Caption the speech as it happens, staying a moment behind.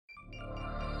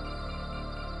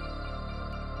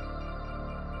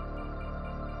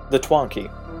The Twankey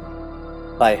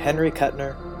by Henry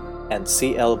Kuttner and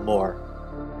C. L. Moore.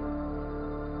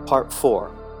 Part 4.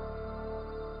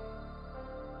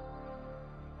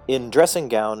 In dressing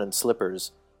gown and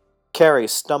slippers, Carrie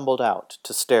stumbled out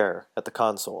to stare at the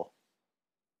console.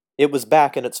 It was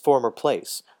back in its former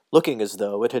place, looking as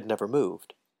though it had never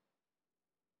moved.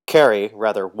 Carrie,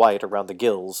 rather white around the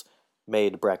gills,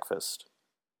 made breakfast.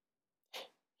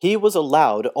 He was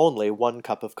allowed only 1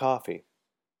 cup of coffee.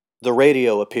 The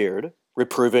radio appeared,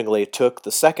 reprovingly took the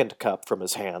 2nd cup from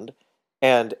his hand,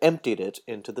 and emptied it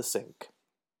into the sink.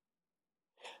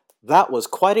 That was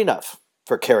quite enough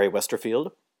for Carrie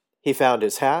Westerfield. He found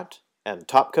his hat and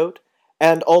topcoat,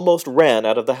 and almost ran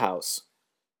out of the house.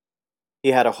 He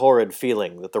had a horrid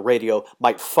feeling that the radio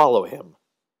might follow him,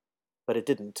 but it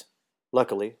didn't,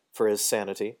 luckily for his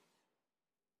sanity.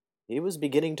 He was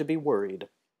beginning to be worried.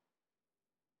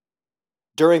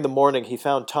 During the morning he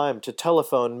found time to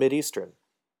telephone Mideastern.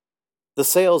 The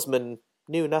salesman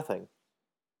knew nothing.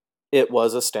 It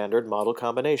was a standard model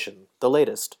combination, the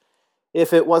latest.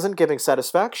 If it wasn't giving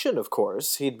satisfaction, of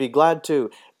course, he'd be glad to—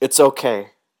 "It's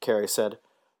okay," Carrie said.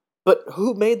 "But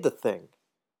who made the thing?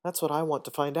 That's what I want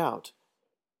to find out."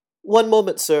 "1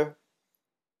 moment, sir."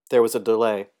 There was a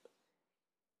delay.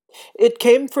 "It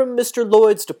came from Mr.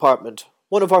 Lloyd's department,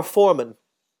 one of our foremen."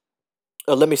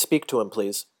 Let me speak to him,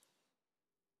 please."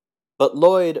 But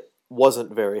Lloyd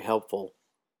wasn't very helpful.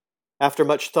 After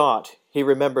much thought, he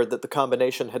remembered that the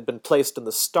combination had been placed in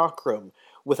the stockroom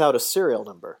without a serial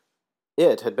number.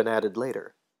 It had been added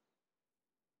later.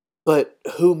 "But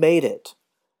who made it?"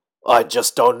 "I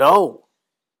just don't know.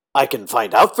 I can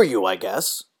find out for you, I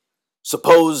guess.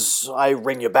 Suppose I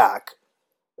ring you back."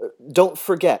 "Don't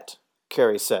forget,"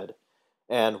 Carrie said,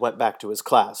 and went back to his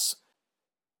class.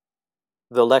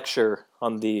 The lecture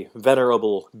on the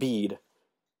Venerable Bede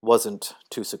wasn't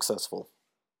too successful.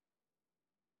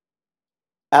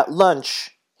 At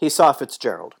lunch, he saw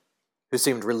Fitzgerald, who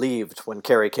seemed relieved when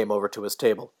Carrie came over to his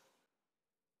table.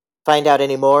 "Find out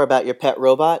any more about your pet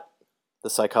robot?" the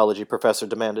psychology professor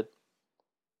demanded.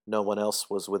 No one else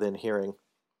was within hearing.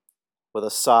 With a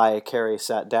sigh, Carrie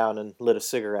sat down and lit a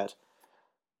cigarette.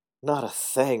 "Not a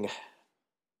thing.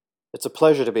 It's a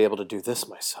pleasure to be able to do this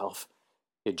myself."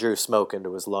 He drew smoke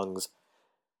into his lungs.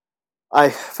 "I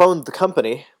phoned the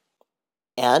company."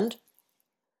 "And?"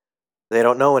 "They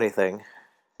don't know anything,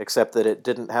 except that it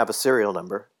didn't have a serial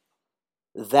number."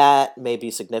 "That may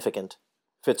be significant,"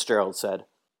 Fitzgerald said.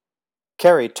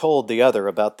 Carrie told the other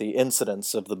about the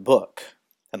incidents of the book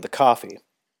and the coffee,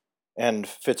 and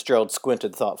Fitzgerald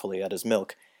squinted thoughtfully at his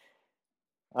milk.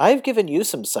 "I've given you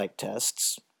some psych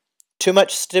tests. Too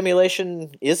much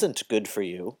stimulation isn't good for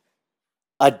you."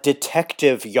 "A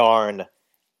detective yarn."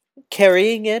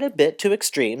 "Carrying it a bit to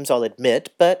extremes, I'll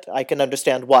admit, but I can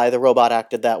understand why the robot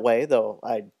acted that way, though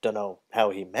I dunno how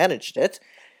he managed it."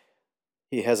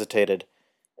 He hesitated.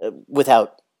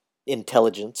 "Without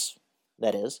intelligence,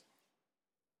 that is."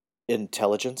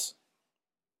 "Intelligence?"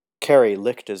 Carrie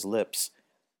licked his lips.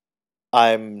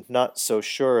 "I'm not so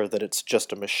sure that it's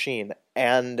just a machine,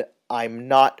 and I'm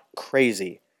not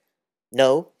crazy."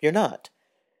 "No, you're not.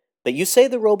 But you say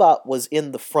the robot was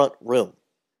in the front room.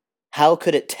 How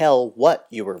could it tell what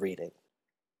you were reading?"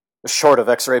 "Short of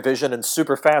X-ray vision and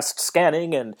super-fast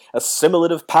scanning and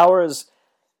assimilative powers,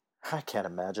 I can't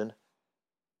imagine.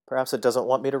 Perhaps it doesn't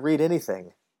want me to read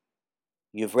anything."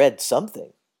 "You've read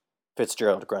something,"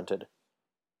 Fitzgerald grunted.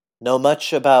 "Know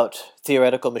much about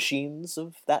theoretical machines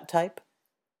of that type?"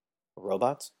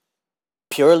 "Robots?"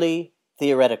 "Purely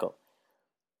theoretical.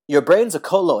 Your brain's a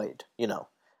colloid, you know.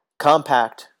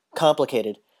 Compact,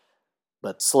 complicated,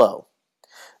 but slow.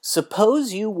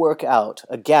 Suppose you work out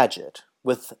a gadget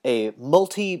with a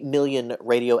multi-million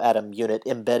radioatom unit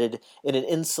embedded in an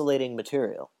insulating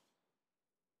material.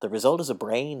 The result is a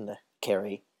brain,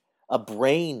 Carrie. A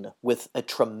brain with a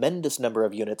tremendous number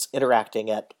of units interacting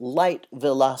at light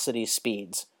velocity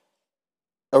speeds.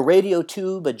 A radio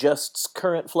tube adjusts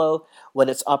current flow when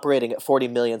it's operating at 40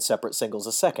 million separate singles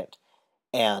a second.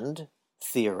 And,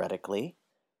 theoretically,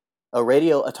 a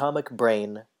radio-atomic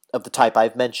brain of the type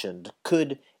I've mentioned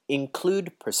could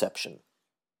include perception,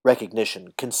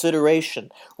 recognition,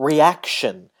 consideration,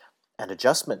 reaction, and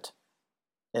adjustment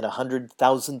in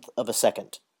 100,000th of a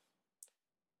second."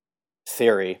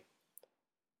 "Theory."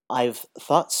 "I've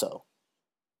thought so,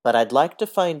 but I'd like to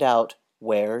find out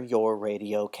where your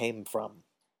radio came from."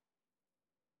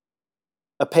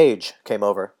 A page came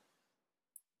over.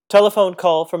 "Telephone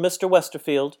call from Mr.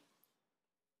 Westerfield."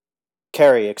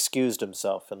 Carrie excused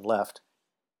himself and left.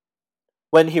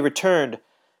 When he returned,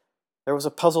 there was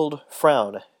a puzzled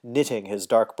frown knitting his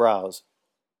dark brows.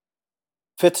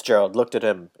 Fitzgerald looked at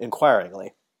him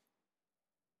inquiringly.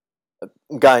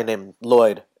 Guy named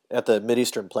Lloyd at the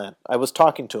Mideastern plant. I was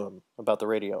talking to him about the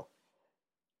radio.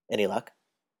 Any luck?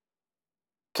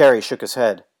 Carey shook his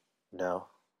head. No.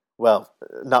 Well,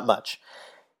 not much.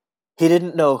 He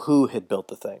didn't know who had built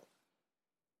the thing.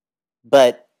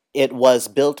 But it was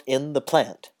built in the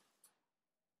plant.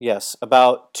 Yes,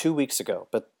 about 2 weeks ago,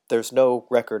 but there's no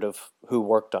record of who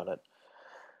worked on it.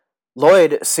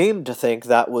 Lloyd seemed to think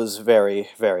that was very,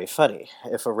 very funny.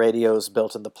 If a radio's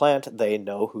built in the plant, they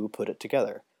know who put it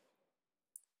together.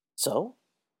 So?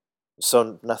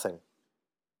 So nothing.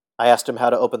 I asked him how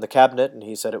to open the cabinet, and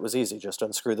he said it was easy, just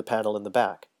unscrew the panel in the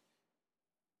back.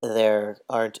 There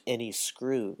aren't any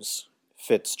screws,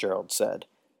 Fitzgerald said.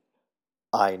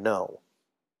 I know.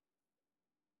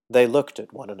 They looked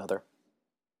at one another.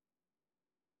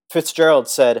 Fitzgerald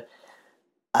said,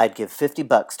 I'd give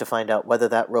 $50 to find out whether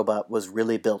that robot was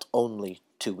really built only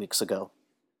 2 weeks ago.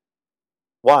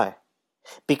 Why?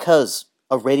 Because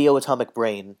a radioatomic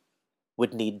brain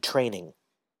would need training,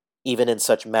 even in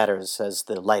such matters as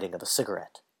the lighting of a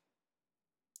cigarette.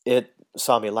 It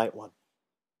saw me light one.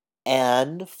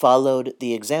 And followed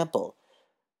the example.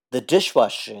 The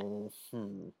dishwashing,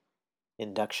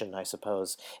 induction, I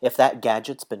suppose. If that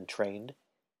gadget's been trained,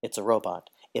 it's a robot.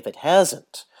 If it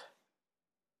hasn't...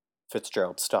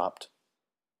 Fitzgerald stopped.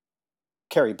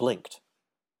 Carey blinked.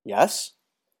 Yes?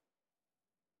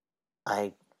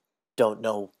 I don't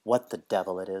know what the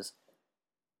devil it is.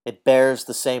 It bears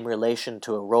the same relation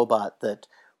to a robot that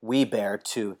we bear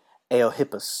to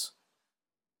Eohippus.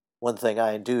 One thing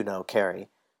I do know, Carey,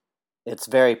 it's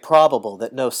very probable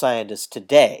that no scientist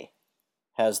today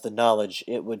has the knowledge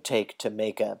it would take to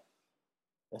make a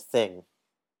thing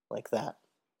like that.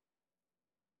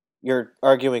 You're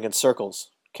arguing in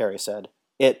circles, Carey said.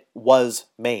 It was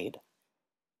made.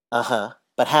 Uh-huh,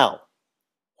 but how?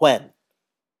 When?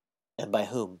 And by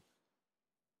whom?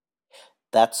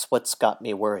 That's what's got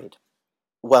me worried.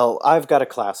 Well, I've got a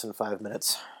class in 5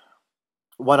 minutes.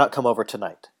 Why not come over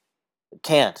tonight?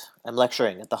 Can't. I'm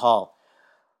lecturing at the hall.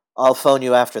 I'll phone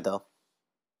you after, though.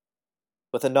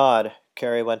 With a nod,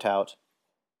 Carey went out,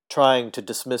 trying to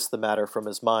dismiss the matter from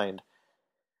his mind.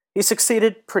 He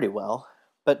succeeded pretty well,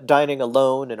 but dining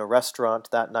alone in a restaurant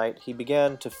that night, he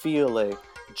began to feel a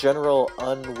general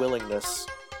unwillingness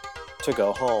to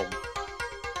go home.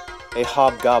 A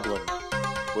hobgoblin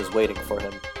was waiting for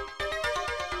him.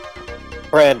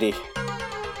 Brandy,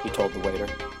 he told the waiter.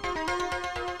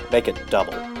 Make it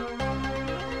double.